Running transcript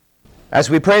As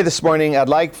we pray this morning, I'd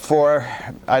like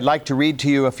to read to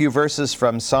you a few verses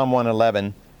from Psalm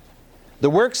 111. The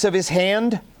works of his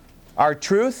hand are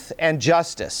truth and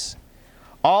justice.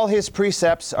 All his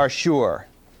precepts are sure.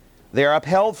 They are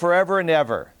upheld forever and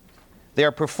ever. They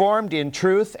are performed in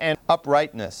truth and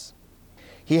uprightness.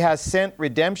 He has sent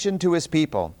redemption to his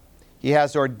people. He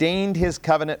has ordained his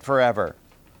covenant forever.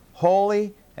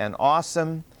 Holy and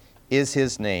awesome is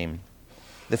his name.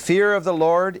 The fear of the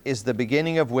Lord is the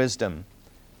beginning of wisdom.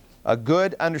 A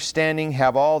good understanding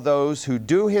have all those who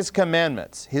do his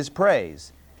commandments. His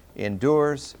praise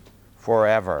endures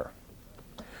forever.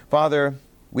 Father,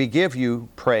 we give you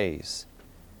praise.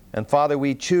 And Father,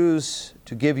 we choose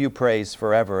to give you praise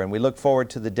forever. And we look forward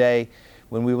to the day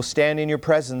when we will stand in your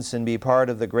presence and be part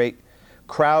of the great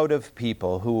crowd of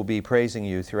people who will be praising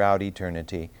you throughout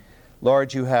eternity.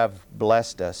 Lord, you have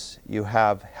blessed us. You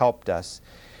have helped us.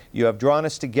 You have drawn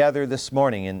us together this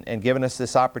morning and given us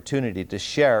this opportunity to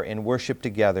share in worship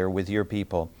together with your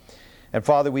people. And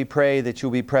Father, we pray that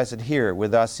you'll be present here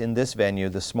with us in this venue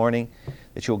this morning,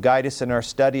 that you'll guide us in our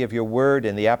study of your word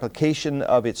and the application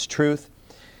of its truth.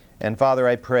 And Father,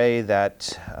 I pray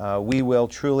that we will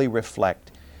truly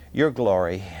reflect your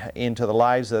glory into the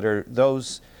lives that are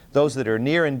those that are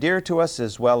near and dear to us,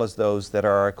 as well as those that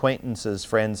are our acquaintances,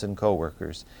 friends, and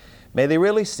co-workers. May they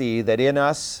really see that in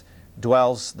us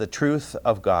dwells the truth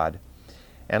of God.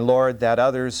 And Lord, that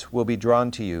others will be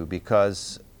drawn to you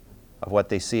because of what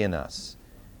they see in us.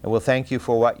 And we'll thank you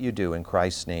for what you do in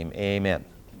Christ's name. Amen.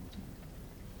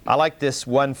 I like this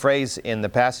one phrase in the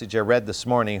passage I read this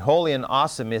morning. Holy and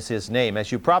awesome is his name.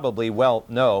 As you probably well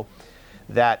know,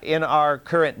 that in our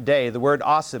current day, the word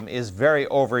awesome is very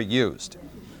overused.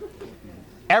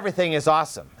 Everything is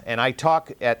awesome. And I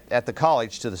talk at the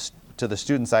college to the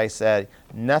students, I said,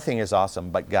 nothing is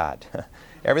awesome but God.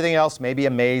 Everything else may be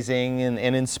amazing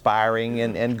and inspiring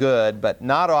and good, but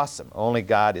not awesome. Only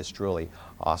God is truly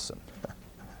awesome.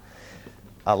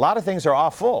 A lot of things are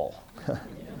awful.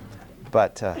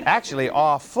 But actually,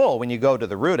 awful, when you go to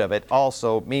the root of it,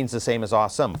 also means the same as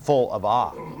awesome, full of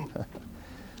awe.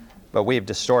 But we've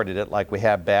distorted it like we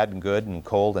have bad and good and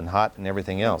cold and hot and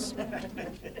everything else.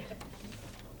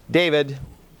 David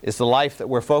is the life that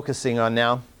we're focusing on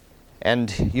now.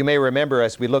 And you may remember,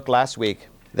 as we looked last week,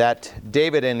 that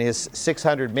David and his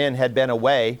 600 men had been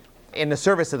away in the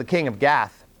service of the king of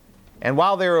Gath. And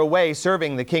while they were away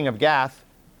serving the king of Gath,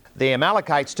 the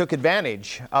Amalekites took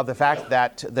advantage of the fact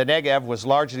that the Negev was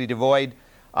largely devoid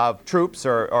of troops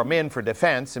or men for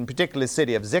defense, in particular the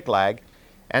city of Ziklag.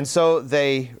 And so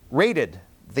they raided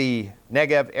the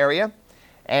Negev area,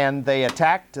 and they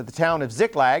attacked the town of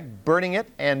Ziklag, burning it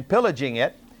and pillaging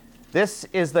it. This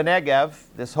is the Negev,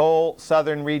 this whole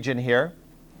southern region here.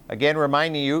 Again,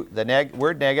 reminding you, the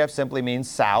word Negev simply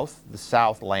means south, the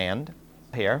southland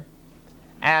here.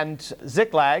 And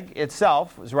Ziklag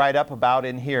itself was right up about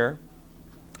in here.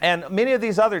 And many of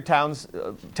these other towns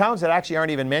that actually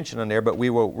aren't even mentioned on there, but we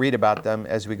will read about them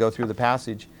as we go through the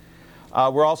passage,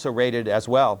 were also raided as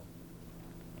well.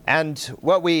 And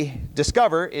what we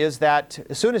discover is that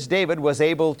as soon as David was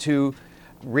able to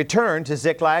return to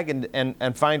Ziklag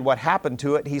and find what happened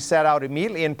to it, he set out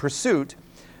immediately in pursuit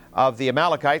of the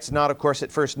Amalekites, not of course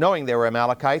at first knowing they were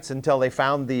Amalekites until they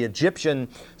found the Egyptian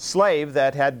slave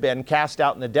that had been cast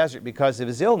out in the desert because of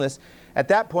his illness. At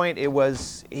that point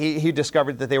he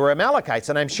discovered that they were Amalekites,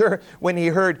 and I'm sure when he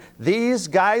heard these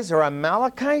guys are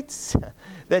Amalekites,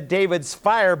 that David's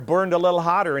fire burned a little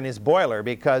hotter in his boiler,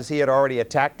 because he had already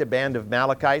attacked a band of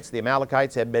Amalekites. The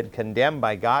Amalekites had been condemned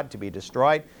by God to be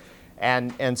destroyed.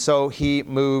 And so he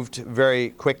moved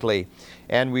very quickly.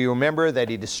 And we remember that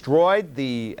he destroyed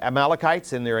the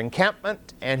Amalekites in their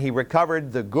encampment, and he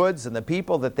recovered the goods and the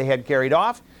people that they had carried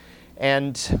off,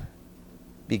 and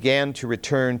began to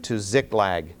return to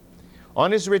Ziklag.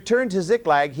 On his return to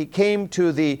Ziklag, he came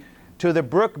to the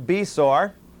brook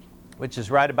Besor, which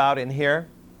is right about in here,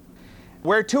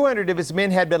 where 200 of his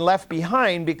men had been left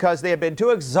behind because they had been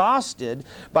too exhausted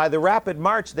by the rapid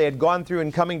march they had gone through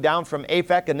in coming down from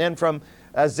Aphek and then from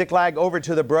Ziklag over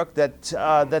to the brook,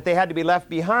 that they had to be left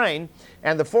behind,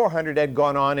 and the 400 had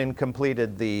gone on and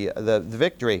completed the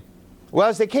victory. Well,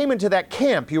 as they came into that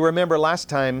camp, you remember last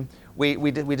time we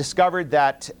discovered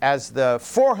that as the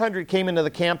 400 came into the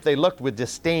camp, they looked with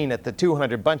disdain at the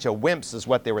 200. Bunch of wimps is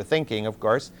what they were thinking, of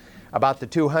course, about the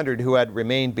 200 who had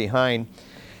remained behind.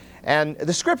 And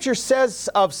the scripture says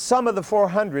of some of the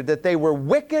 400 that they were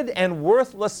wicked and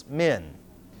worthless men.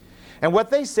 And what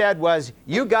they said was,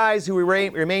 you guys who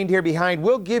remained here behind,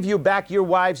 we'll give you back your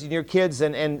wives and your kids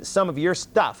and some of your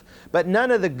stuff. But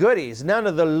none of the goodies, none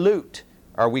of the loot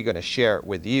are we going to share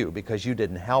with you because you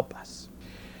didn't help us.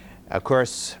 Of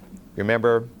course,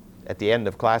 Remember, at the end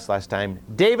of class last time,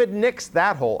 David nixed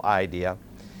that whole idea,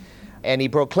 and he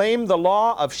proclaimed the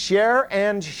law of share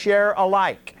and share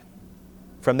alike.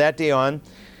 From that day on,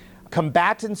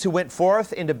 combatants who went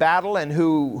forth into battle and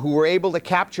who were able to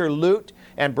capture loot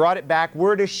and brought it back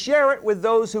were to share it with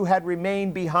those who had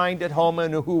remained behind at home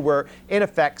and who were, in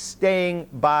effect, staying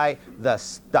by the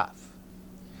stuff.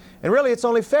 And really, it's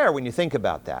only fair when you think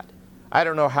about that. I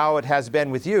don't know how it has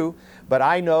been with you, but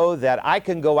I know that I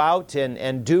can go out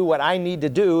and do what I need to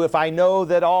do if I know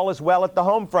that all is well at the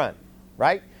home front,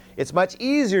 right? It's much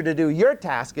easier to do your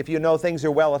task if you know things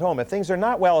are well at home. If things are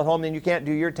not well at home, then you can't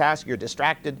do your task, you're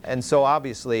distracted. And so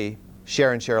obviously,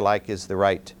 share and share alike is the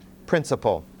right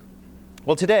principle.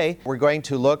 Well, today we're going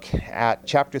to look at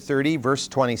chapter 30, verse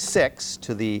 26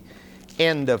 to the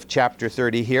end of chapter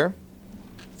 30 here.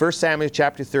 1 Samuel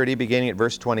chapter 30, beginning at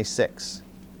verse 26.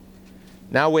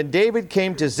 Now when David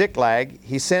came to Ziklag,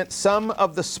 he sent some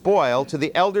of the spoil to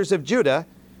the elders of Judah,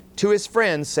 to his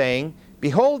friends, saying,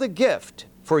 Behold a gift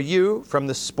for you from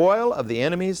the spoil of the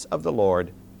enemies of the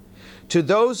Lord. To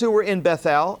those who were in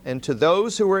Bethel, and to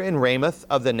those who were in Ramoth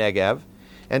of the Negev,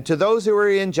 and to those who were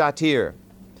in Jatir,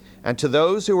 and to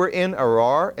those who were in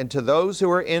Arar, and to those who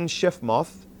were in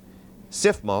Siphmoth,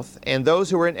 and those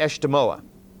who were in Eshtemoa,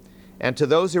 and to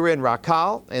those who were in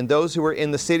Rakal, and those who were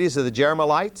in the cities of the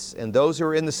Jerahmeelites, and those who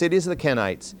were in the cities of the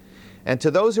Kenites, and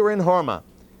to those who were in Hormah,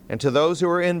 and to those who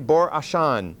were in Bor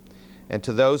Ashan, and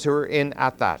to those who were in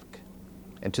Athak,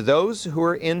 and to those who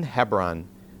were in Hebron,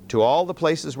 to all the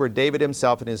places where David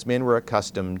himself and his men were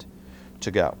accustomed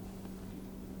to go.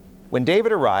 When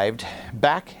David arrived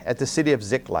back at the city of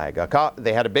Ziklag,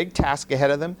 they had a big task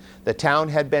ahead of them. The town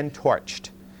had been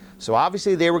torched. So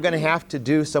obviously they were going to have to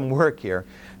do some work here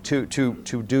to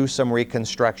do some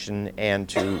reconstruction and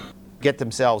to get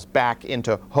themselves back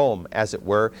into home, as it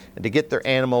were, and to get their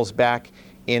animals back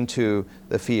into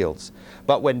the fields.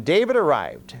 But when David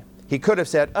arrived, he could have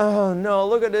said, oh no,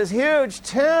 look at this huge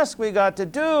task we got to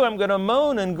do. I'm going to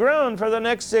moan and groan for the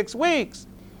next 6 weeks.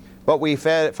 But we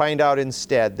find out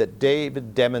instead that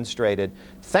David demonstrated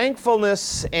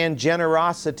thankfulness and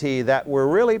generosity that were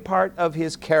really part of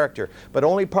his character, but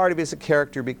only part of his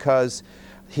character because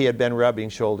he had been rubbing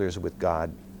shoulders with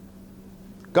God.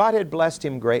 God had blessed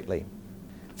him greatly.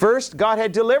 First, God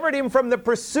had delivered him from the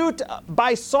pursuit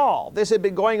by Saul. This had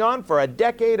been going on for a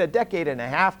decade and a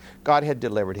half. God had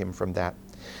delivered him from that.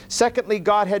 Secondly,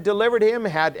 God had delivered him,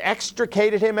 had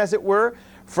extricated him, as it were,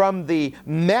 from the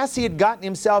mess he had gotten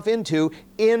himself into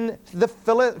in the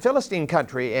Philistine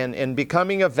country and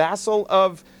becoming a vassal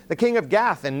of the king of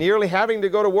Gath and nearly having to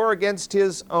go to war against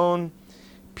his own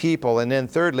people. And then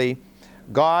thirdly,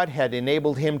 God had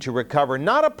enabled him to recover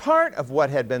not a part of what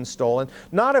had been stolen,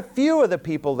 not a few of the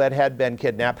people that had been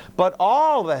kidnapped, but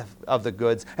all of the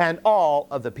goods and all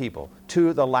of the people,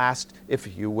 to the last,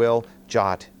 if you will,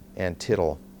 jot and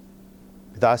tittle.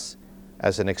 Thus,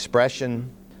 as an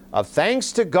expression of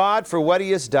thanks to God for what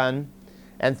he has done,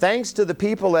 and thanks to the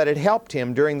people that had helped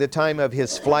him during the time of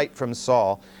his flight from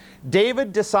Saul,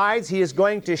 David decides he is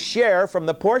going to share from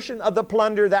the portion of the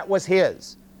plunder that was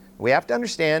his. We have to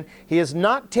understand, he is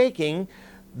not taking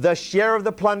the share of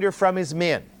the plunder from his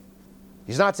men.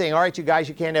 He's not saying, all right, you guys,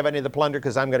 you can't have any of the plunder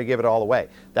because I'm going to give it all away.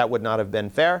 That would not have been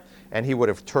fair, and he would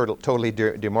have totally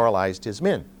demoralized his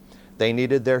men. They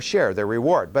needed their share, their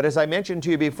reward. But as I mentioned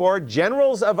to you before,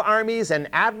 generals of armies and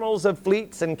admirals of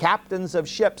fleets and captains of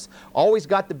ships always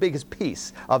got the biggest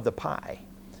piece of the pie.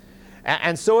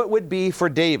 And so it would be for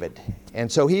David.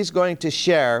 And so he's going to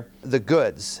share the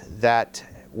goods that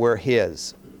were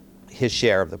his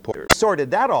share of the poor. Sorted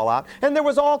that all out, and there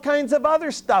was all kinds of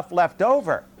other stuff left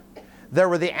over. There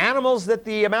were the animals that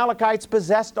the Amalekites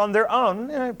possessed on their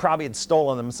own. Probably had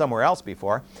stolen them somewhere else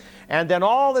before. And then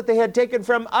all that they had taken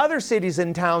from other cities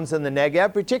and towns in the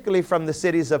Negev, particularly from the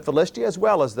cities of Philistia as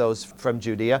well as those from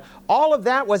Judea. All of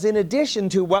that was in addition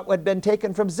to what had been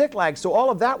taken from Ziklag. So all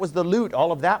of that was the loot,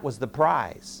 all of that was the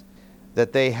prize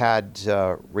that they had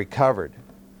recovered.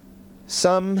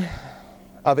 Some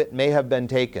of it may have been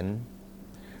taken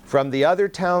from the other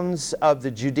towns of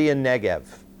the Judean Negev.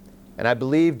 And I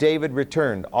believe David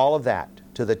returned all of that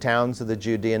to the towns of the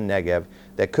Judean Negev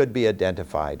that could be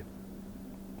identified.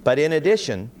 But in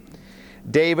addition,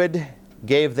 David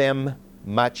gave them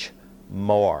much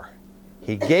more.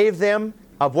 He gave them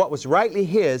of what was rightly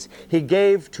his. He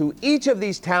gave to each of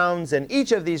these towns and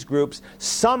each of these groups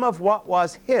some of what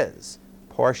was his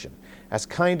portion, as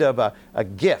kind of a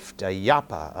gift, a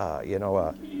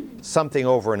yapa, something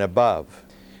over and above.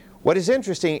 What is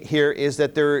interesting here is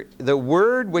that the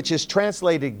word which is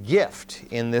translated gift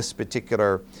in this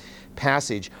particular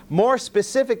passage more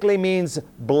specifically means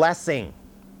blessing.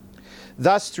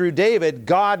 Thus, through David,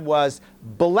 God was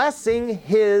blessing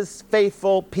his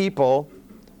faithful people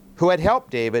who had helped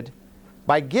David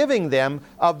by giving them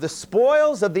of the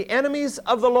spoils of the enemies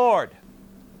of the Lord.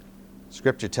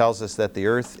 Scripture tells us that the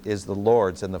earth is the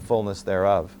Lord's and the fullness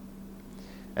thereof,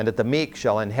 and that the meek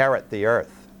shall inherit the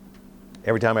earth.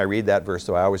 Every time I read that verse,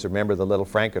 though, I always remember the little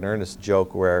Frank and Ernest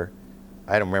joke where,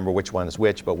 I don't remember which one is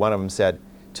which, but one of them said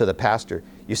to the pastor,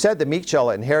 "You said the meek shall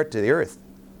inherit the earth.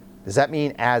 Does that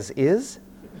mean as is?"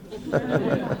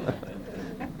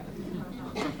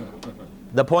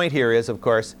 The point here is, of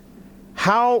course,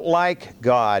 how like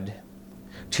God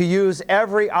to use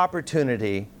every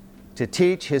opportunity to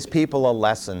teach his people a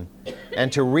lesson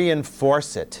and to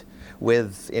reinforce it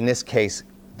with, in this case,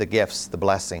 the gifts, the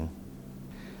blessing.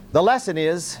 The lesson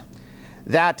is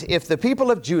that if the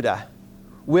people of Judah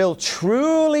will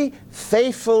truly,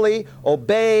 faithfully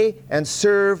obey and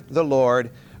serve the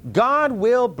Lord, God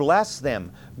will bless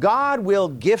them. God will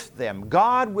gift them.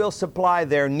 God will supply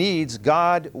their needs.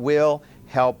 God will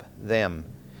help them.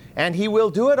 And he will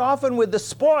do it often with the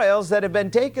spoils that have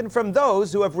been taken from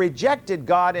those who have rejected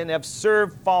God and have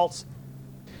served false.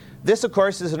 This, of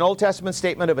course, is an Old Testament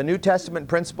statement of a New Testament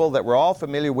principle that we're all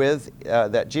familiar with,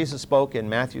 that Jesus spoke in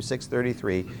Matthew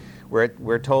 6:33, where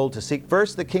we're told to seek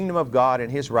first the kingdom of God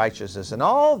and his righteousness, and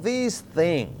all these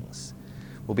things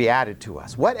will be added to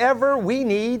us. Whatever we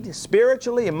need,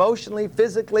 spiritually, emotionally,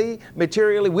 physically,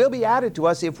 materially, will be added to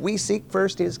us if we seek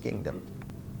first his kingdom.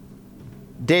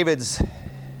 David's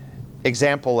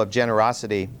example of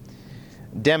generosity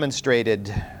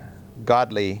demonstrated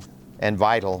godly and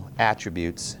vital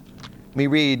attributes. Let me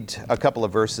read a couple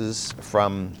of verses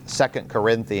from 2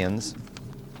 Corinthians.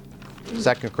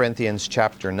 2 Corinthians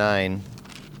chapter 9,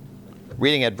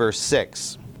 reading at verse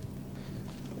 6.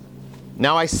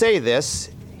 "Now I say this,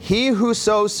 he who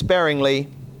sows sparingly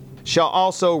shall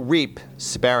also reap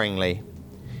sparingly.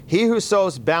 He who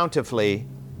sows bountifully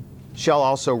shall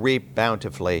also reap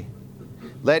bountifully.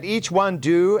 Let each one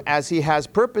do as he has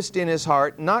purposed in his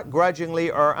heart, not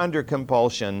grudgingly or under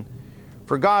compulsion,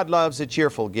 for God loves a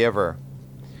cheerful giver.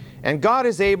 And God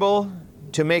is able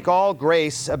to make all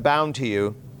grace abound to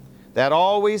you, that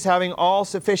always having all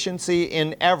sufficiency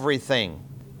in everything."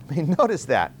 I mean, notice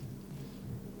that.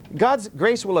 God's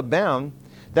grace will abound,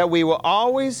 that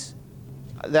always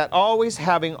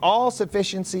having all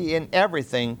sufficiency in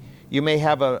everything, you may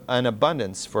have an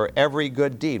abundance for every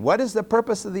good deed. What is the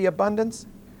purpose of the abundance?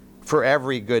 For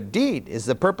every good deed. Is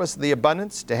the purpose of the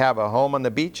abundance to have a home on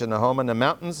the beach and a home in the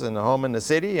mountains and a home in the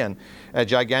city and a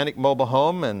gigantic mobile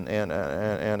home and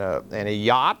a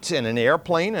yacht and an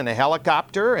airplane and a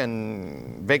helicopter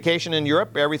and vacation in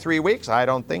Europe every 3 weeks? I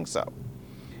don't think so.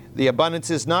 The abundance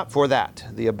is not for that.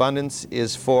 The abundance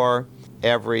is for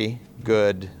every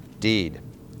good deed.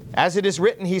 As it is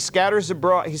written, he scattered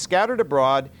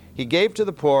abroad, he gave to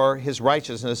the poor, his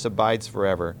righteousness abides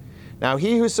forever. Now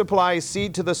he who supplies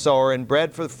seed to the sower and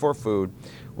bread for food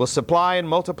will supply and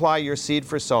multiply your seed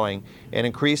for sowing and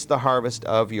increase the harvest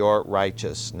of your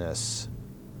righteousness.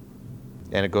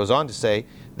 And it goes on to say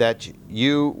that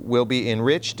you will be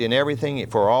enriched in everything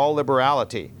for all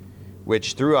liberality,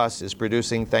 which through us is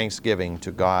producing thanksgiving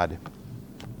to God.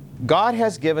 God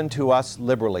has given to us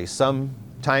liberally.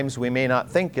 Sometimes we may not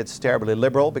think it's terribly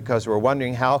liberal because we're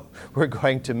wondering how we're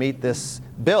going to meet this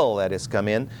bill that has come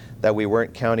in that we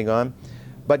weren't counting on.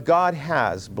 But God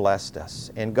has blessed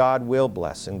us, and God will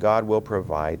bless, and God will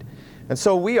provide. And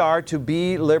so we are to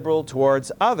be liberal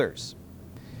towards others,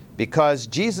 because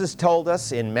Jesus told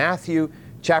us in Matthew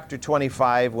chapter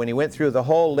 25, when he went through the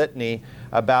whole litany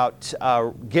about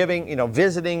giving,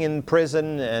 visiting in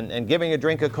prison and giving a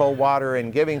drink of cold water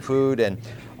and giving food and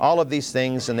all of these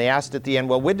things. And they asked at the end,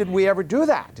 well, when did we ever do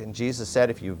that? And Jesus said,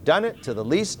 if you've done it to the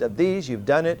least of these, you've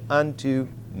done it unto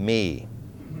me.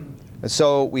 And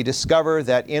so we discover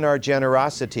that in our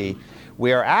generosity,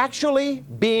 we are actually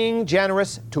being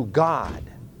generous to God.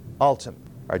 Ultimately,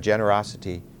 our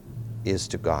generosity is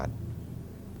to God.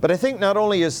 But I think not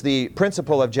only is the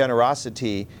principle of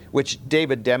generosity, which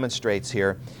David demonstrates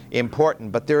here,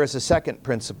 important, but there is a second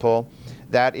principle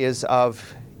that is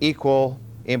of equal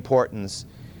importance,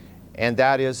 and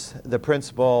that is the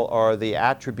principle or the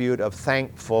attribute of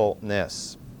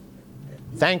thankfulness.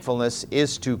 Thankfulness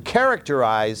is to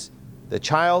characterize the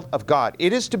child of God.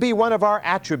 It is to be one of our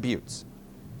attributes.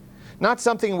 Not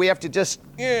something we have to just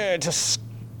bring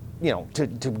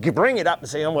it up and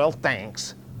say, oh, well,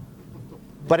 thanks.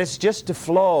 But it's just to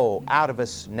flow out of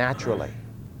us naturally.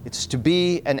 It's to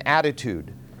be an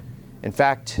attitude. In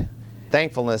fact,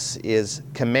 thankfulness is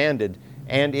commanded,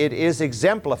 and it is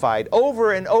exemplified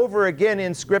over and over again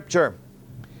in Scripture.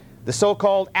 The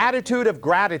so-called attitude of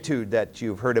gratitude that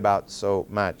you've heard about so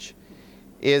much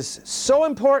is so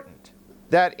important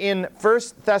that in 1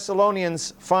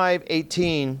 Thessalonians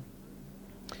 5:18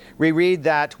 we read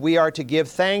that we are to give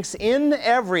thanks in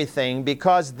everything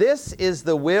because this is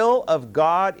the will of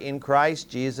God in Christ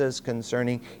Jesus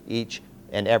concerning each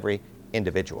and every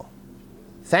individual.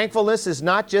 Thankfulness is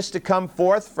not just to come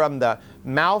forth from the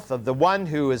mouth of the one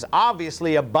who is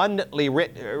obviously abundantly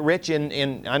rich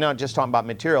in I'm not just talking about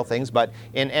material things, but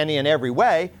in any and every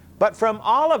way, but from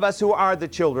all of us who are the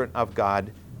children of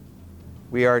God.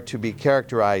 We are to be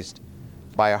characterized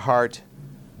by a heart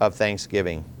of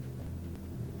thanksgiving.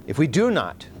 If we do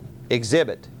not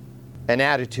exhibit an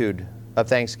attitude of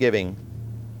thanksgiving,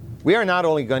 we are not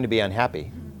only going to be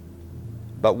unhappy,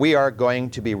 but we are going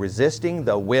to be resisting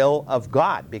the will of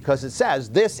God, because it says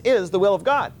this is the will of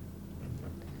God.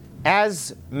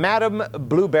 As Madame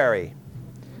Blueberry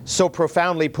so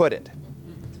profoundly put it,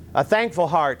 a thankful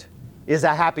heart is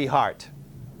a happy heart.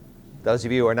 Those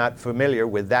of you who are not familiar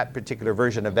with that particular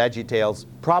version of VeggieTales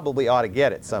probably ought to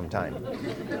get it sometime.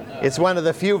 It's one of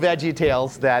the few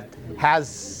VeggieTales that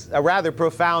has a rather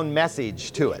profound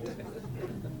message to it.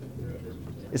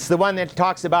 It's the one that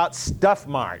talks about Stuff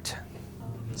Mart.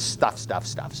 Stuff.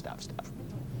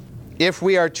 If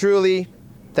we are truly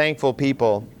thankful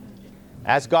people,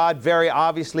 as God very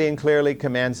obviously and clearly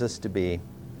commands us to be,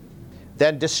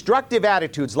 then destructive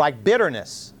attitudes like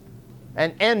bitterness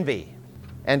and envy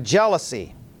and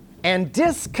jealousy and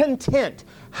discontent.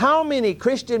 How many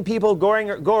Christian people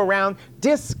go around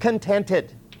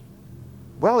discontented?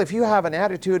 Well, if you have an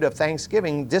attitude of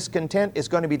thanksgiving, discontent is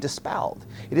going to be dispelled.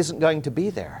 It isn't going to be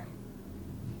there.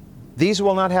 These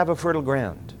will not have a fertile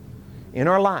ground in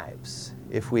our lives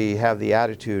if we have the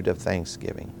attitude of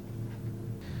thanksgiving.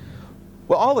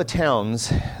 Well, all the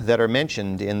towns that are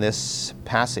mentioned in this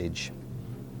passage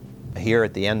here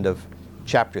at the end of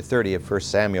chapter 30 of 1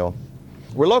 Samuel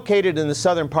were located in the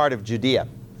southern part of Judea.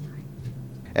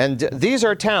 And these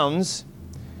are towns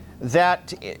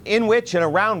that in which and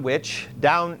around which,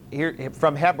 down here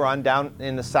from Hebron, down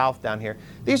in the south down here,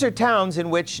 these are towns in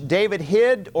which David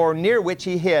hid, or near which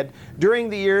he hid, during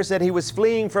the years that he was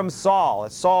fleeing from Saul.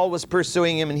 As Saul was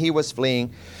pursuing him and he was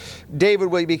fleeing, David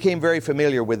became very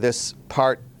familiar with this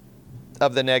part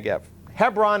of the Negev.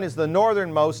 Hebron is the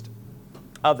northernmost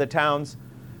of the towns.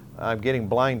 I'm getting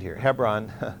blind here.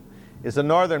 Hebron is the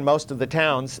northernmost of the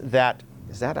towns that...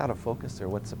 Is that out of focus, or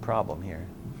what's the problem here?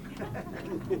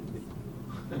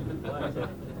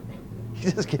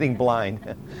 He's just getting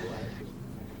blind.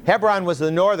 Hebron was the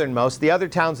northernmost. The other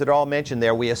towns that are all mentioned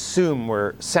there, we assume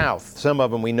were south. Some of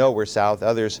them we know were south.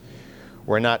 Others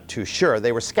we're not too sure.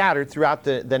 They were scattered throughout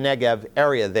the Negev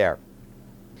area there.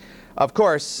 Of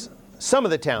course, some of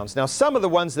the towns. Now, some of the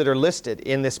ones that are listed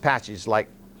in this passage, like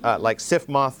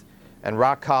Sifmoth and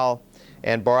Rakal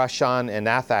and Borashan and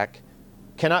Athak,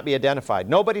 cannot be identified.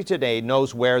 Nobody today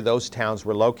knows where those towns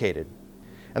were located.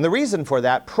 And the reason for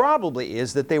that probably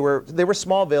is that they were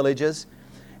small villages,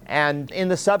 and in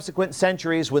the subsequent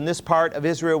centuries when this part of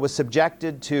Israel was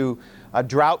subjected to a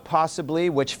drought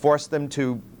possibly, which forced them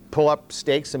to pull up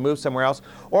stakes and move somewhere else,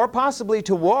 or possibly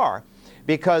to war.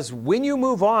 Because when you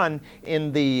move on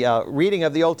in the reading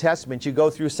of the Old Testament, you go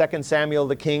through 2 Samuel,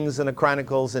 the Kings and the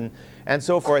Chronicles and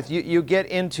so forth, you get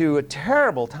into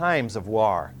terrible times of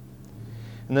war.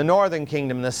 And the northern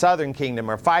kingdom and the southern kingdom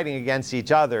are fighting against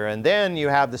each other. And then you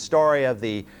have the story of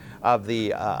the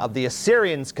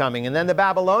Assyrians coming, and then the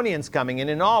Babylonians coming. And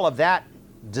in all of that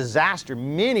disaster,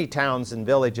 many towns and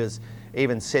villages,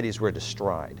 even cities, were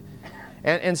destroyed.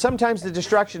 And sometimes the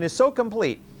destruction is so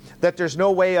complete that there's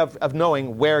no way of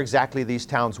knowing where exactly these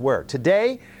towns were.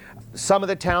 Today, some of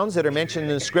the towns that are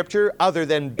mentioned in Scripture, other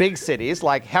than big cities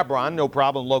like Hebron, no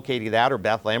problem locating that, or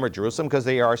Bethlehem or Jerusalem, because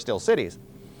they are still cities.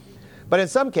 But in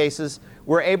some cases,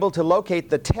 we're able to locate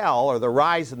the tell, or the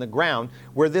rise in the ground,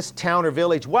 where this town or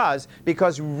village was,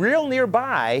 because real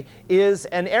nearby is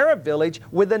an Arab village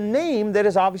with a name that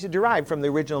is obviously derived from the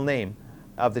original name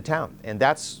of the town. And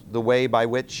that's the way by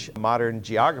which modern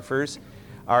geographers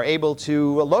are able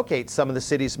to locate some of the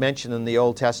cities mentioned in the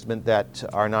Old Testament that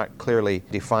are not clearly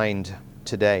defined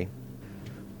today.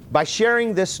 By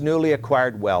sharing this newly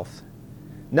acquired wealth,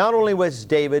 not only was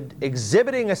David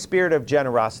exhibiting a spirit of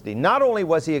generosity, not only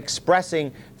was he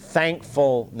expressing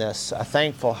thankfulness, a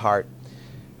thankful heart,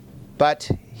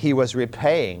 but he was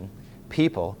repaying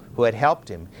people who had helped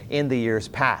him in the years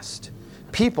past.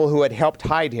 People who had helped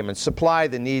hide him and supply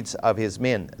the needs of his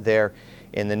men there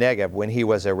in the Negev when he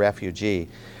was a refugee.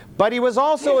 But he was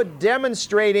also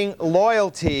demonstrating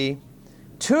loyalty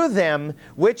to them,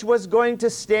 which was going to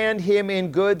stand him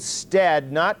in good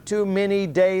stead, not too many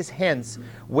days hence,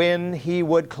 when he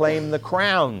would claim the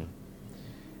crown.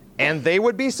 And they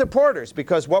would be supporters,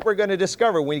 because what we're going to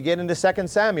discover when we get into 2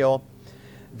 Samuel,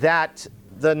 that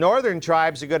the northern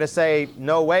tribes are going to say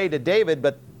no way to David,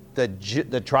 but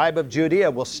the tribe of Judea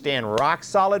will stand rock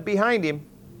solid behind him.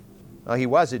 Well, he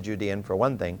was a Judean for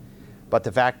one thing, but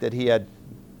the fact that he had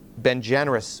been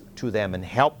generous to them and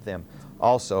helped them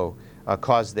also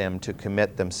caused them to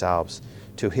commit themselves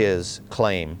to his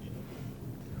claim.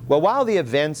 Well, while the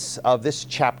events of this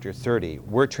chapter 30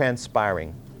 were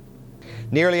transpiring,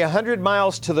 nearly 100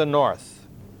 miles to the north,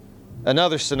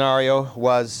 another scenario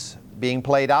was being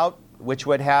played out, which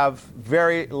would have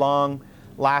very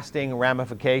long-lasting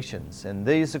ramifications. And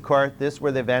these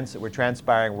were the events that were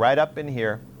transpiring right up in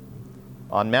here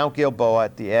on Mount Gilboa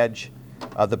at the edge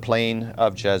of the plain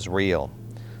of Jezreel.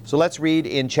 So let's read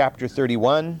in chapter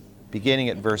 31, beginning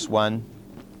at verse 1.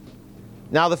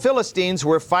 Now the Philistines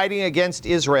were fighting against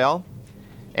Israel,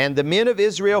 and the men of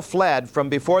Israel fled from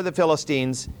before the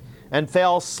Philistines and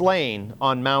fell slain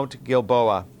on Mount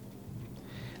Gilboa.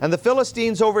 And the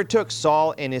Philistines overtook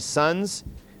Saul and his sons,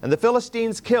 and the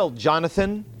Philistines killed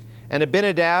Jonathan and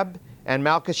Abinadab and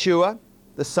Malchishua,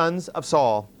 the sons of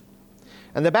Saul.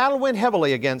 And the battle went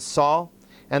heavily against Saul,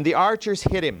 and the archers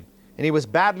hit him, and he was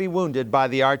badly wounded by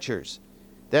the archers.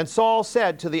 Then Saul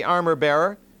said to the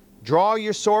armor-bearer, "Draw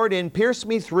your sword and pierce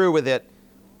me through with it,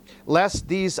 lest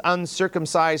these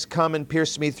uncircumcised come and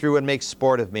pierce me through and make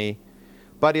sport of me."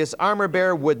 But his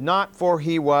armor-bearer would not, for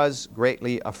he was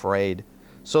greatly afraid.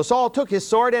 So Saul took his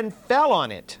sword and fell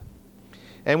on it.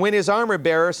 And when his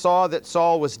armor-bearer saw that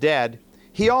Saul was dead,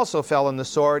 he also fell on the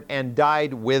sword and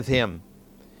died with him.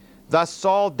 Thus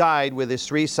Saul died with his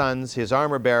 3 sons, his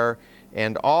armor-bearer,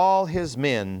 and all his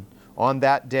men on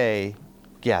that day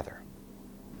together.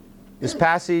 This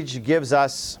passage gives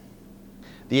us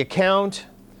the account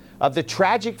of the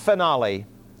tragic finale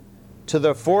to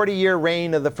the 40-year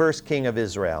reign of the first king of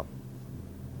Israel.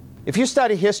 If you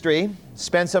study history,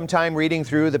 spend some time reading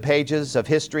through the pages of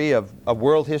history, of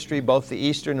world history, both the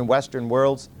Eastern and Western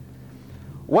worlds,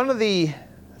 one of the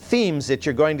themes that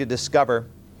you're going to discover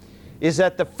is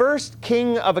that the first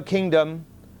king of a kingdom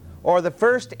or the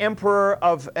first emperor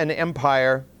of an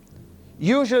empire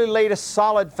usually laid a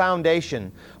solid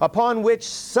foundation upon which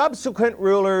subsequent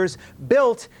rulers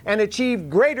built and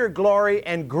achieved greater glory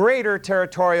and greater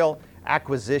territorial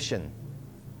acquisition.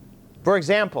 For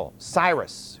example,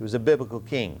 Cyrus, who was a biblical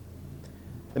king,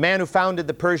 the man who founded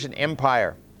the Persian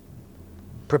Empire,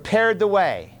 prepared the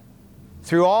way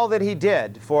through all that he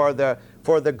did for the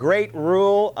great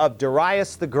rule of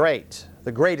Darius the Great,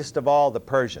 the greatest of all the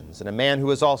Persians, and a man who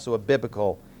was also a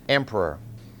biblical emperor.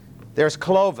 There's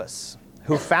Clovis,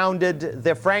 who founded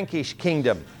the Frankish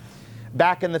kingdom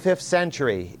back in the 5th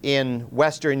century in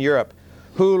Western Europe,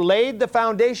 who laid the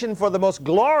foundation for the most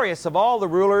glorious of all the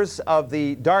rulers of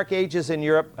the Dark Ages in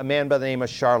Europe, a man by the name of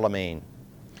Charlemagne.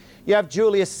 You have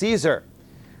Julius Caesar,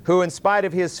 who in spite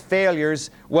of his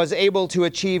failures was able to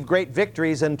achieve great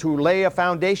victories and to lay a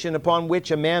foundation upon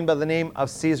which a man by the name of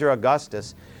Caesar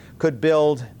Augustus could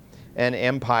build an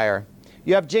empire.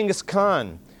 You have Genghis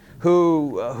Khan,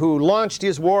 who launched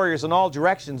his warriors in all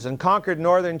directions and conquered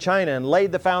northern China and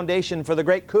laid the foundation for the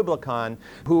great Kublai Khan,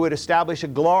 who would establish a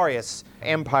glorious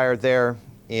empire there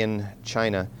in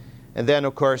China. And then,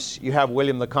 of course, you have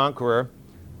William the Conqueror,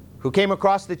 who came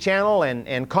across the Channel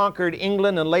and conquered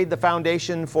England and laid the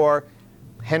foundation for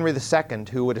Henry II,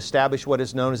 who would establish what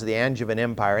is known as the Angevin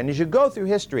Empire. And as you go through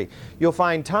history, you'll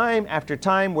find time after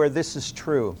time where this is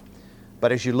true.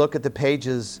 But as you look at the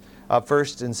pages of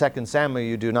 1st and 2nd Samuel,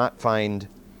 you do not find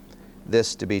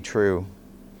this to be true.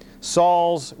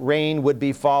 Saul's reign would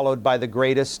be followed by the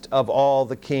greatest of all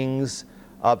the kings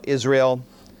of Israel,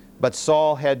 but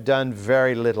Saul had done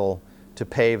very little to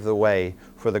pave the way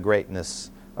for the greatness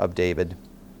of David.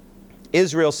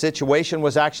 Israel's situation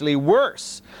was actually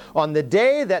worse on the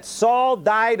day that Saul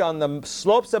died on the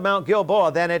slopes of Mount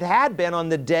Gilboa than it had been on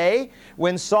the day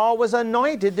when Saul was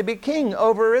anointed to be king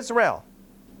over Israel.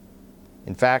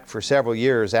 In fact, for several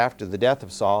years after the death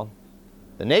of Saul,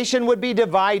 the nation would be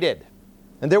divided,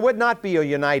 and there would not be a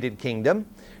united kingdom,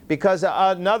 because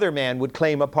another man would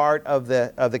claim a part of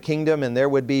the kingdom, and there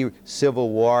would be civil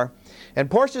war.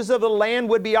 And portions of the land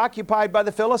would be occupied by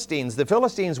the Philistines. The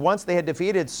Philistines, once they had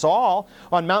defeated Saul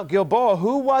on Mount Gilboa,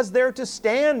 who was there to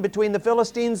stand between the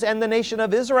Philistines and the nation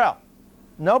of Israel?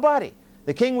 Nobody.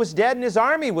 The king was dead and his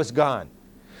army was gone.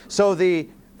 So the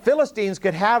Philistines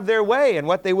could have their way, and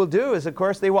what they will do is, of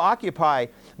course, they will occupy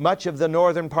much of the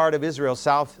northern part of Israel,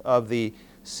 south of the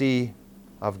Sea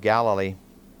of Galilee.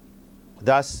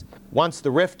 Thus, once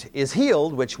the rift is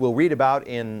healed, which we'll read about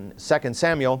in 2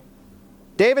 Samuel,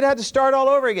 David had to start all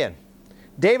over again.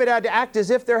 David had to act as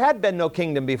if there had been no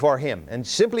kingdom before him and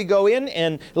simply go in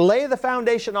and lay the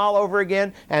foundation all over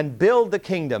again and build the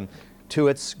kingdom to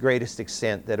its greatest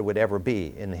extent that it would ever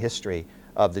be in the history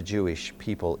of the Jewish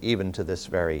people, even to this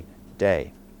very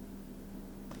day.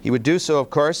 He would do so, of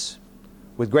course,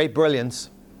 with great brilliance,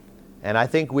 and I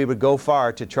think we would go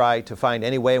far to try to find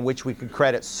any way in which we could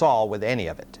credit Saul with any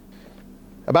of it.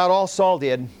 About all Saul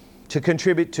did to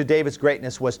contribute to David's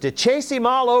greatness was to chase him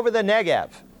all over the Negev,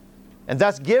 and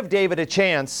thus give David a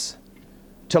chance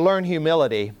to learn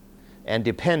humility and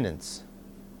dependence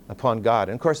upon God.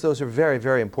 And of course, those are very,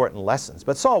 very important lessons.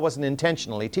 But Saul wasn't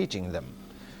intentionally teaching them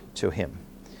to him.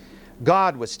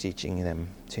 God was teaching them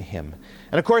to him.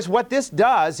 And of course, what this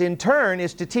does in turn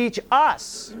is to teach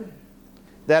us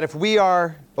that if we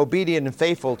are obedient and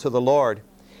faithful to the Lord,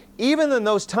 even in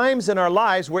those times in our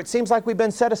lives where it seems like we've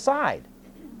been set aside,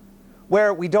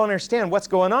 where we don't understand what's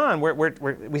going on,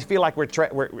 we feel like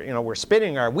we're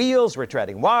spinning our wheels, we're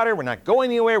treading water, we're not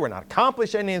going anywhere, we're not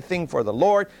accomplishing anything for the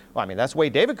Lord. Well, I mean, that's the way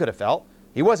David could have felt.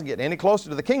 He wasn't getting any closer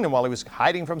to the kingdom while he was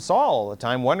hiding from Saul all the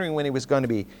time, wondering when he was going to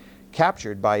be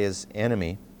captured by his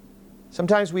enemy.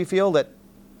 Sometimes we feel that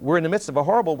we're in the midst of a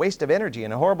horrible waste of energy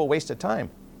and a horrible waste of time.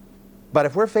 But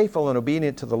if we're faithful and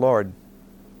obedient to the Lord,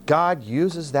 God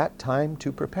uses that time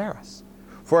to prepare us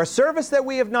for a service that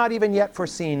we have not even yet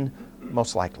foreseen,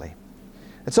 most likely.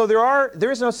 And so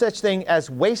there is no such thing as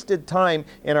wasted time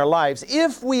in our lives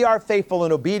if we are faithful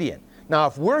and obedient. Now,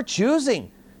 if we're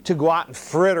choosing to go out and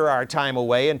fritter our time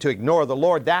away and to ignore the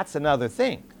Lord, that's another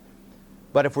thing.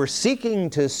 But if we're seeking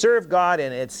to serve God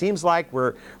and it seems like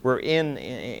we're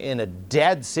in a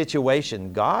dead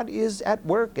situation, God is at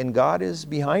work and God is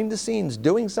behind the scenes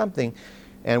doing something,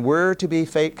 and we're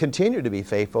to continue to be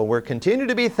faithful. We're continue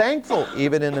to be thankful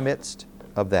even in the midst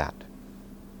of that.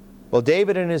 Well,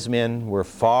 David and his men were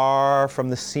far from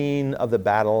the scene of the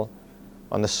battle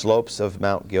on the slopes of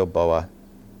Mount Gilboa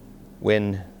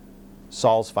when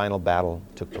Saul's final battle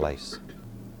took place.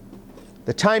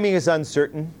 The timing is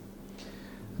uncertain,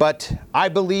 but I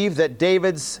believe that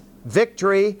David's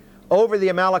victory over the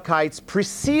Amalekites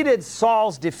preceded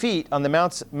Saul's defeat on the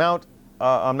Mount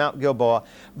Gilboa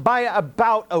by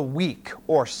about a week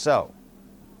or so.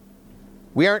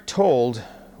 We aren't told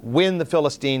when the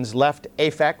Philistines left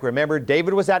Aphek. Remember,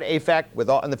 David was at Aphek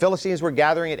and the Philistines were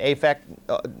gathering at Aphek,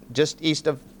 just east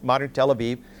of modern Tel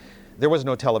Aviv. There was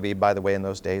no Tel Aviv, by the way, in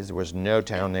those days. There was no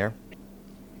town there.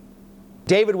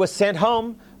 David was sent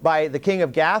home by the king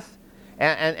of Gath,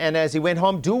 and as he went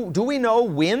home, do we know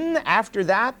when after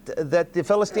that the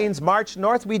Philistines marched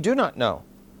north? We do not know.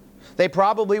 They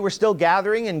probably were still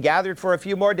gathering and gathered for a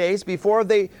few more days before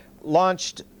they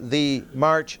launched the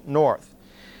march north.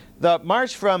 The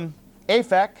march from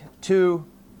Aphek to,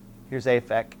 here's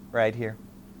Aphek right here.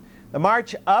 The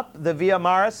march up the Via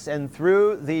Maris and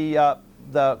through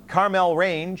the Carmel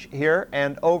range here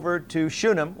and over to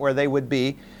Shunem, where they would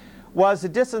be, was a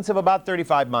distance of about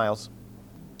 35 miles.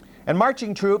 And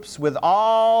marching troops, with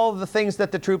all the things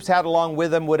that the troops had along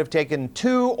with them, would have taken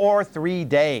 2 or 3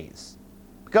 days.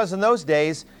 Because in those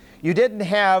days, you didn't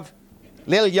have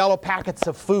little yellow packets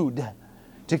of food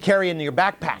to carry in your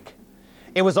backpack.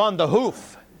 It was on the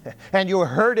hoof, and you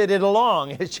herded it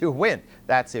along as you went.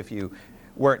 That's if you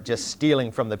weren't just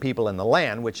stealing from the people in the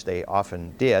land, which they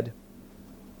often did.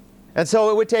 And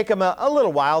so it would take them a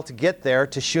little while to get there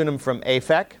to Shunem from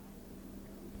Aphek.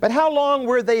 But how long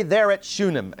were they there at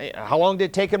Shunem? How long did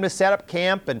it take them to set up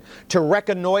camp and to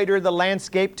reconnoiter the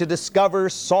landscape, to discover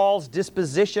Saul's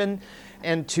disposition,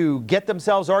 and to get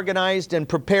themselves organized and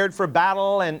prepared for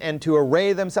battle and to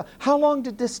array themselves? How long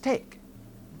did this take?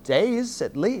 Days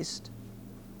at least.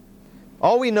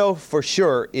 All we know for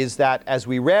sure is that, as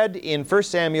we read in 1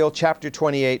 Samuel chapter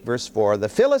 28, verse 4, the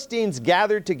Philistines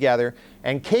gathered together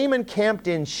and came and camped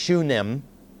in Shunem,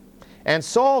 and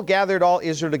Saul gathered all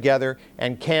Israel together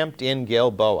and camped in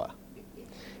Gilboa.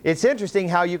 It's interesting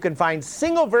how you can find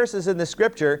single verses in the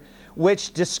Scripture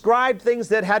which describe things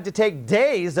that had to take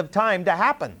days of time to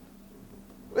happen.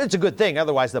 It's a good thing,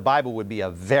 otherwise the Bible would be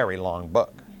a very long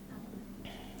book.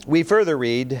 We further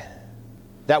read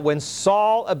that when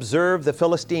Saul observed the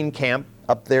Philistine camp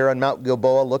up there on Mount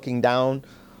Gilboa, looking down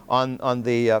on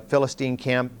the Philistine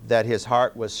camp, that his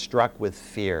heart was struck with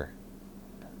fear.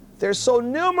 They're so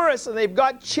numerous and they've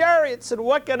got chariots, and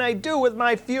what can I do with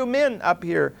my few men up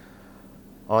here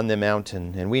on the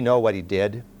mountain? And we know what he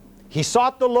did. He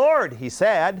sought the Lord, he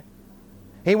said,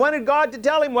 He wanted God to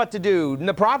tell him what to do. And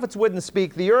the prophets wouldn't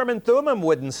speak. The Urim and Thummim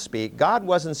wouldn't speak. God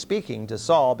wasn't speaking to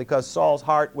Saul because Saul's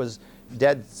heart was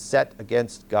dead set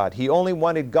against God. He only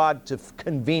wanted God to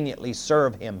conveniently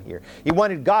serve him here. He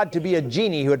wanted God to be a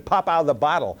genie who would pop out of the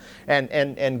bottle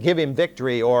and give him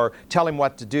victory or tell him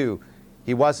what to do.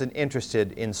 He wasn't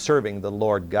interested in serving the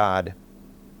Lord God.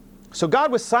 So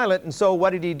God was silent, and so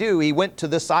what did he do? He went to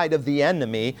the side of the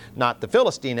enemy, not the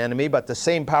Philistine enemy, but the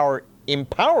same power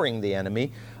empowering the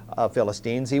enemy,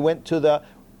 Philistines. He went to the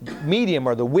medium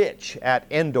or the witch at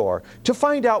Endor to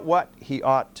find out what he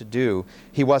ought to do.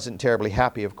 He wasn't terribly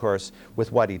happy, of course,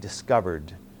 with what he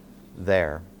discovered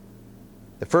there.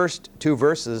 The first 2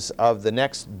 verses of the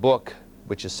next book,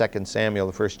 which is 2 Samuel,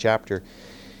 the first chapter,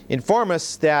 inform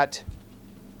us that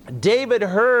David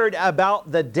heard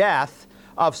about the death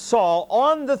of Saul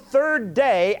on the 3rd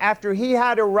day after he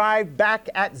had arrived back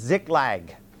at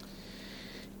Ziklag.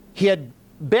 He had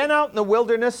been out in the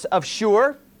wilderness of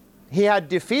Shur. He had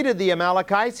defeated the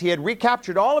Amalekites. He had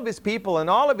recaptured all of his people and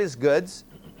all of his goods.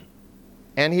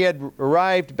 And he had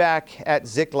arrived back at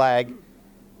Ziklag.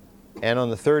 And on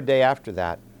the 3rd day after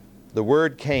that, the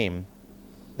word came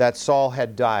that Saul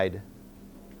had died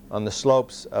on the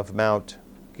slopes of Mount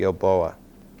Gilboa.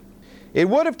 It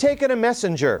would have taken a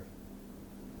messenger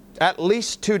at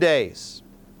least 2 days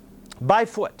by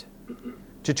foot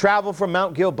to travel from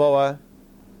Mount Gilboa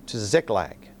to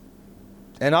Ziklag.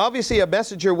 And obviously a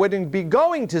messenger wouldn't be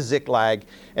going to Ziklag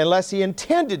unless he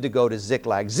intended to go to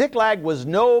Ziklag. Ziklag was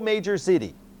no major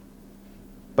city.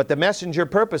 But the messenger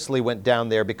purposely went down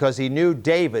there because he knew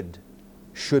David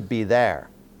should be there.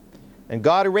 And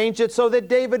God arranged it so that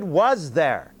David was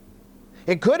there.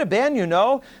 It could have been, you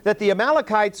know, that the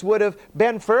Amalekites would have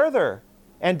been further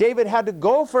and David had to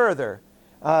go further.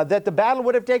 That the battle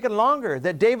would have taken longer.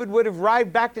 That David would have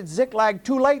arrived back at Ziklag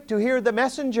too late to hear the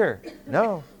messenger.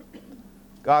 No.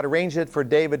 God arranged it for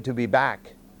David to be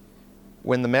back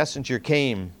when the messenger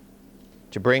came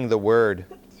to bring the word.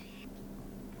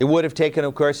 It would have taken,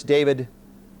 of course, David,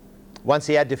 once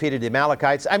he had defeated the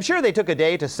Amalekites, I'm sure they took a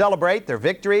day to celebrate their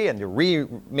victory and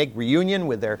to make reunion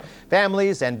with their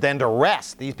families and then to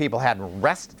rest. These people hadn't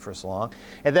rested for so long.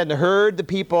 And then to herd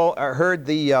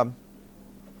the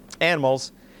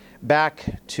animals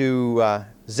back to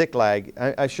Ziklag.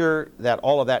 I'm sure that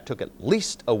all of that took at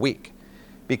least a week,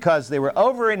 because they were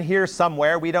over in here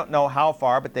somewhere. We don't know how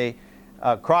far, but they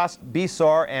crossed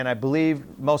Besor, and I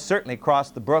believe most certainly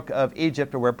crossed the brook of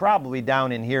Egypt, or were probably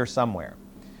down in here somewhere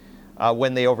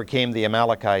when they overcame the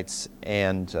Amalekites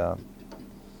and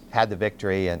had the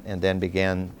victory, and then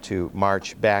began to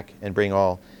march back and bring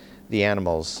all the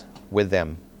animals with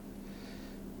them.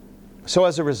 So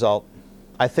as a result,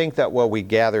 I think that what we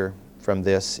gather from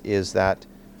this is that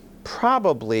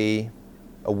probably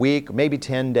a week, maybe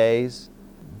 10 days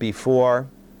before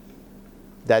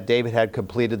that David had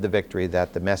completed the victory,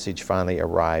 that the message finally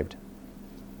arrived.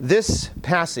 This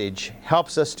passage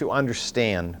helps us to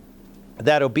understand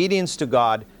that obedience to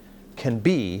God can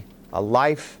be a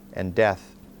life and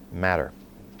death matter.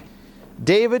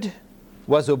 David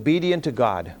was obedient to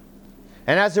God,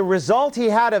 and as a result he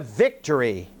had a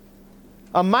victory,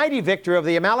 a mighty victory of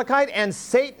the Amalekite, and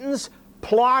Satan's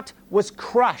plot was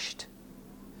crushed.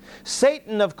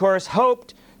 Satan, of course,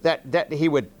 hoped that he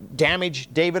would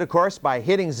damage David, of course, by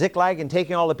hitting Ziklag and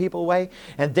taking all the people away,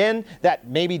 and then that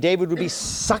maybe David would be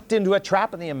sucked into a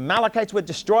trap and the Amalekites would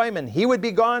destroy him and he would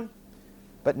be gone.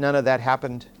 But none of that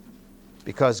happened,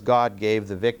 because God gave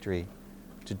the victory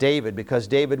to David, because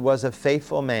David was a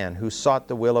faithful man who sought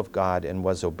the will of God and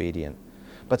was obedient.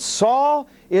 But Saul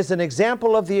is an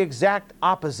example of the exact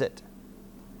opposite.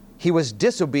 He was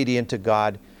disobedient to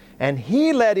God, and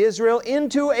he led Israel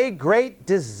into a great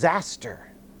disaster.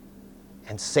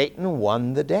 And Satan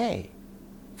won the day.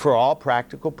 For all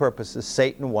practical purposes,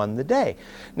 Satan won the day.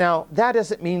 Now, that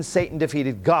doesn't mean Satan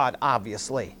defeated God,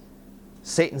 obviously.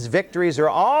 Satan's victories are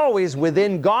always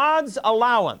within God's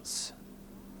allowance.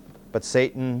 But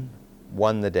Satan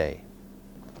won the day.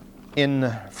 In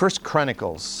 1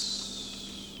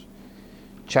 Chronicles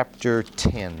chapter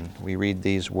 10, we read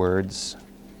these words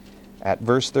at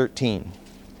verse 13.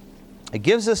 It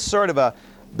gives us sort of a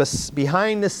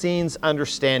behind-the-scenes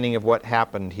understanding of what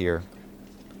happened here.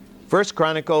 1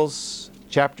 Chronicles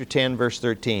chapter 10, verse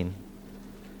 13.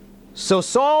 So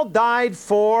Saul died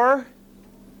for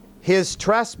his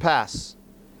trespass,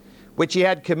 which he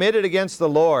had committed against the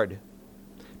Lord,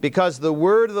 because the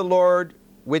word of the Lord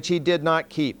which he did not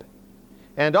keep,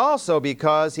 and also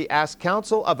because he asked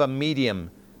counsel of a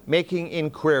medium, making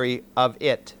inquiry of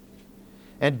it,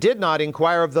 and did not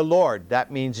inquire of the Lord.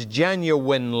 That means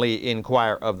genuinely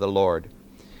inquire of the Lord.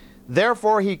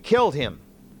 Therefore he killed him.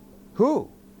 Who?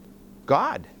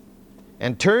 God.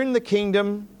 And turned the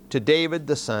kingdom to David,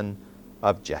 the son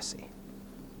of Jesse.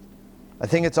 I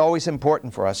think it's always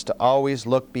important for us to always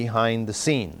look behind the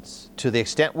scenes, to the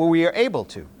extent where we are able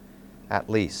to, at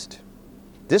least.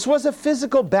 This was a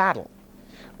physical battle.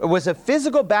 It was a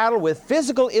physical battle with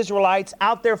physical Israelites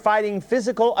out there fighting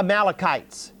physical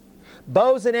Amalekites.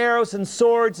 Bows and arrows and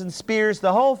swords and spears,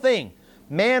 the whole thing.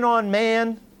 Man on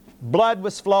man, blood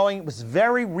was flowing. It was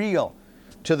very real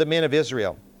to the men of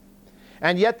Israel.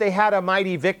 And yet they had a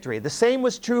mighty victory. The same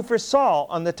was true for Saul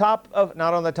on the top of,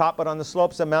 not on the top, but on the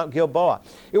slopes of Mount Gilboa.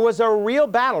 It was a real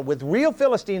battle with real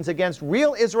Philistines against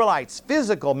real Israelites.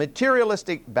 Physical,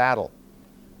 materialistic battle.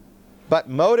 But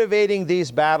motivating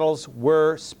these battles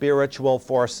were spiritual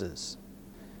forces.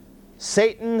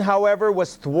 Satan, however,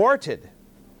 was thwarted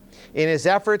in his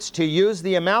efforts to use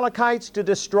the Amalekites to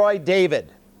destroy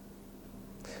David.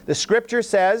 The scripture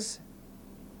says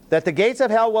that the gates of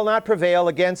hell will not prevail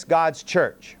against God's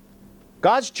church.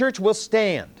 God's church will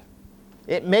stand.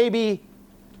 It may be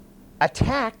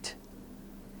attacked,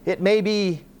 it may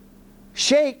be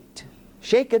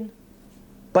shaken,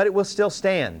 but it will still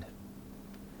stand.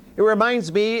 It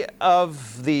reminds me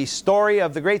of the story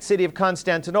of the great city of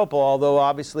Constantinople, although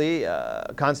obviously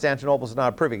Constantinople is not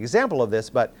a perfect example of this,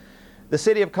 but the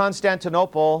city of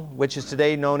Constantinople, which is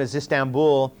today known as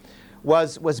Istanbul,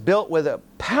 was built with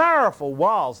powerful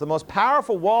walls, the most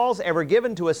powerful walls ever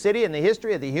given to a city in the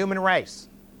history of the human race.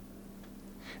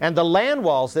 And the land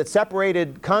walls that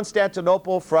separated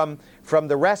Constantinople from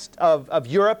the rest of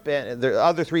Europe, and the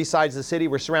other three sides of the city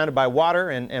were surrounded by water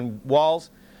and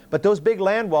walls. But those big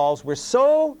land walls were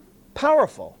so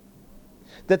powerful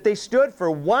that they stood for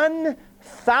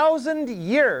 1,000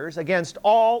 years against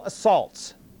all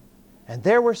assaults. And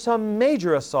there were some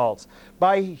major assaults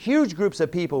by huge groups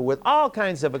of people with all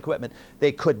kinds of equipment.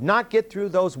 They could not get through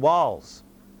those walls.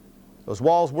 Those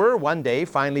walls were one day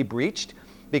finally breached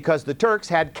because the Turks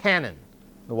had cannon.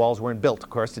 The walls weren't built, of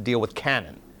course, to deal with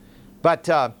cannon. But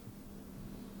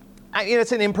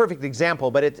it's an imperfect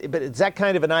example, but it's that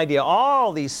kind of an idea.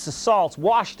 All these assaults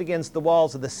washed against the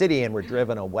walls of the city and were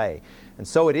driven away. And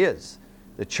so it is.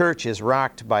 The church is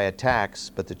rocked by attacks,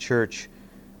 but the church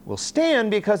will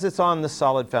stand because it's on the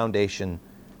solid foundation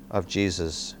of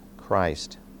Jesus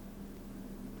Christ.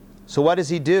 So what does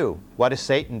he do? What does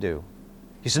Satan do?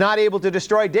 He's not able to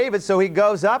destroy David, so he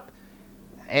goes up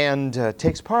and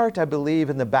takes part, I believe,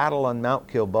 in the battle on Mount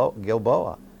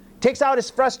Gilboa. Takes out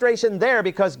his frustration there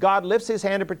because God lifts his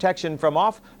hand of protection from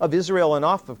off of Israel and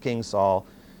off of King Saul.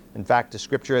 In fact, the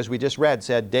scripture, as we just read,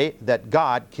 said that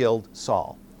God killed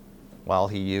Saul while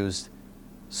he used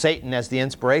Satan as the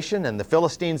inspiration and the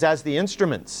Philistines as the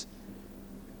instruments.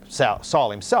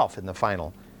 Saul himself in the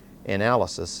final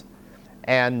analysis.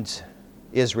 And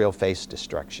Israel faced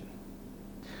destruction.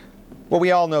 Well,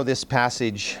 we all know this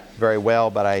passage very well,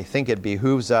 but I think it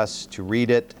behooves us to read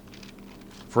it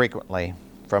frequently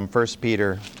from 1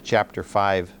 Peter chapter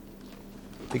 5.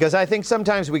 Because I think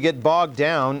sometimes we get bogged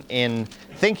down in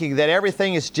thinking that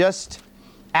everything is just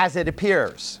as it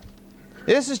appears.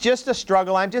 This is just a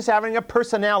struggle. I'm just having a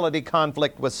personality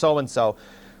conflict with so-and-so.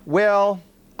 Well,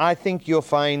 I think you'll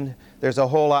find there's a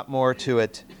whole lot more to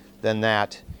it than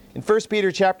that. In 1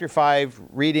 Peter chapter 5,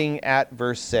 reading at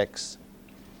verse 6,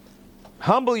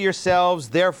 "Humble yourselves,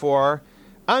 therefore,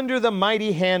 under the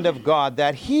mighty hand of God,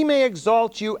 that he may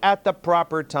exalt you at the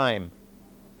proper time."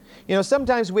 You know,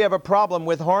 sometimes we have a problem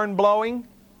with horn blowing.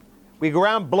 We go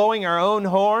around blowing our own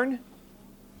horn.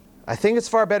 I think it's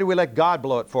far better we let God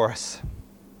blow it for us.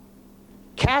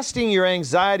 "Casting your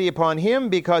anxiety upon him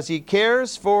because he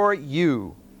cares for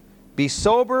you. Be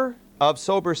sober, of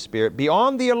sober spirit. Be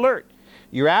on the alert.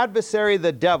 Your adversary,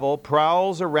 the devil,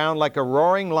 prowls around like a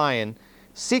roaring lion,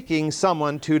 seeking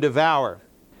someone to devour.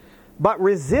 But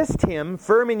resist him,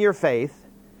 firm in your faith,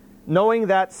 knowing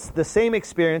that the same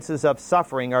experiences of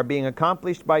suffering are being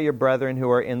accomplished by your brethren who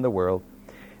are in the world.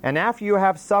 And after you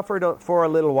have suffered for a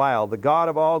little while, the God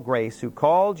of all grace, who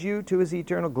called you to his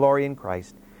eternal glory in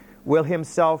Christ, will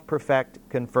himself perfect,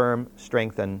 confirm,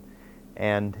 strengthen,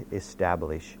 and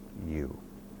establish you."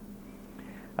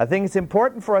 I think it's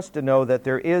important for us to know that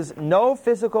there is no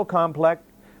physical conflict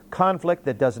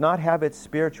that does not have its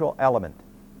spiritual element.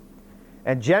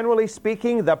 And generally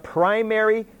speaking, the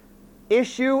primary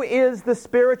issue is the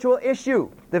spiritual issue.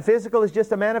 The physical is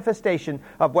just a manifestation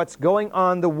of what's going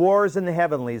on, the wars in the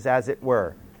heavenlies, as it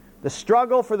were. The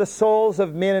struggle for the souls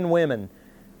of men and women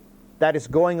that is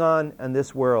going on in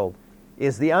this world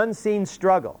is the unseen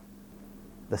struggle.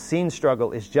 The seen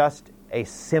struggle is just a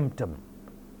symptom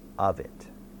of it.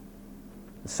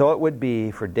 So it would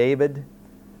be for David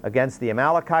against the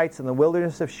Amalekites in the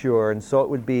wilderness of Shur, and so it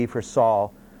would be for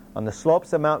Saul on the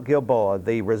slopes of Mount Gilboa.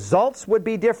 The results would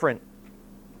be different,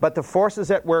 but the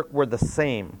forces at work were the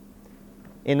same.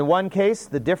 In the one case,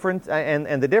 the difference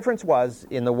was,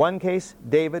 in the one case,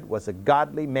 David was a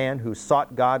godly man who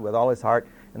sought God with all his heart.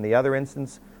 In the other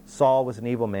instance, Saul was an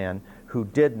evil man who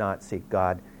did not seek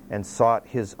God and sought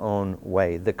his own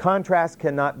way. The contrast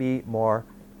cannot be more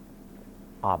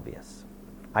obvious,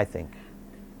 I think,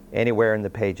 anywhere in the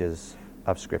pages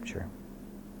of Scripture.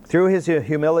 Through his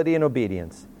humility and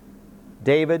obedience,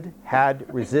 David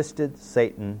had resisted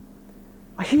Satan.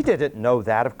 He didn't know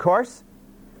that, of course.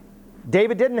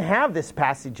 David didn't have this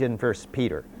passage in 1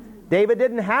 Peter. David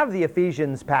didn't have the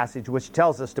Ephesians passage, which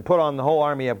tells us to put on the whole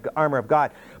armor of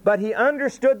God. But he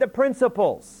understood the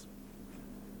principles.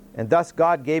 And thus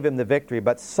God gave him the victory.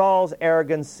 But Saul's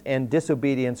arrogance and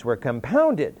disobedience were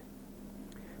compounded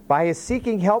by his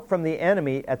seeking help from the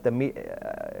enemy at the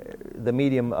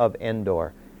medium of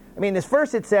Endor. I mean, this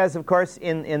first it says, of course,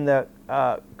 in the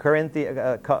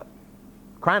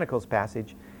Chronicles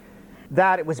passage,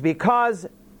 that it was because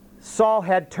Saul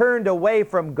had turned away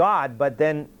from God, but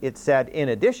then it said, in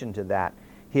addition to that,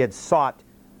 he had sought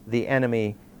the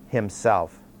enemy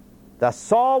himself. Thus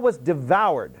Saul was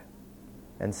devoured,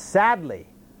 and sadly,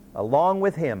 along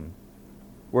with him,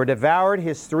 were devoured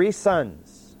his 3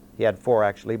 sons. He had 4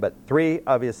 actually, but 3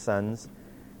 of his sons,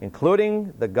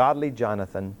 including the godly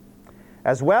Jonathan,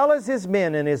 as well as his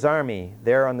men and his army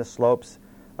there on the slopes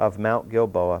of Mount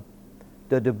Gilboa.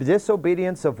 The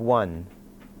disobedience of one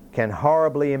can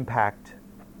horribly impact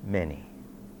many.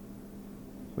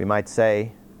 We might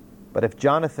say, but if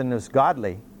Jonathan was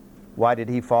godly, why did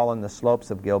he fall on the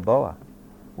slopes of Gilboa?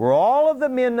 Were all of the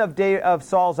men of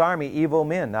Saul's army evil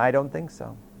men? I don't think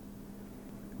so.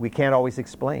 We can't always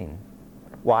explain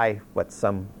why what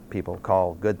some people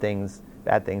call good things,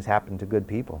 bad things happen to good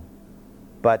people.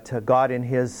 But God in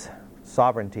his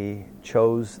sovereignty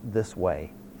chose this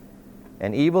way.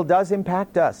 And evil does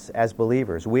impact us as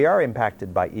believers. We are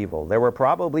impacted by evil. There were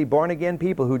probably born-again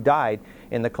people who died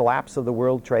in the collapse of the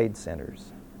World Trade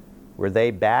Centers. Were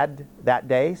they bad that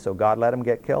day, so God let them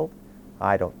get killed?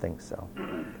 I don't think so.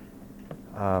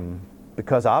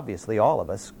 Because obviously all of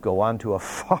us go on to a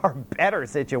far better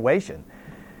situation.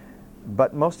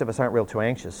 But most of us aren't real too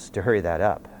anxious to hurry that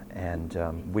up.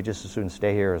 And we just as soon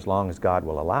stay here as long as God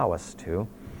will allow us to.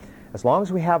 As long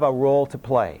as we have a role to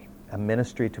play, a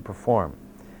ministry to perform.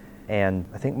 And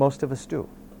I think most of us do.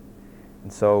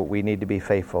 And so we need to be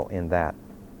faithful in that.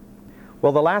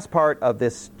 Well, the last part of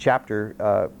this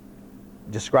chapter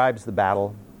describes the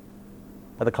battle,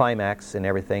 the climax and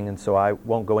everything, and so I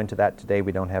won't go into that today.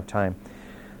 We don't have time.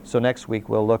 So next week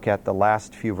we'll look at the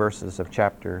last few verses of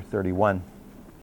chapter 31.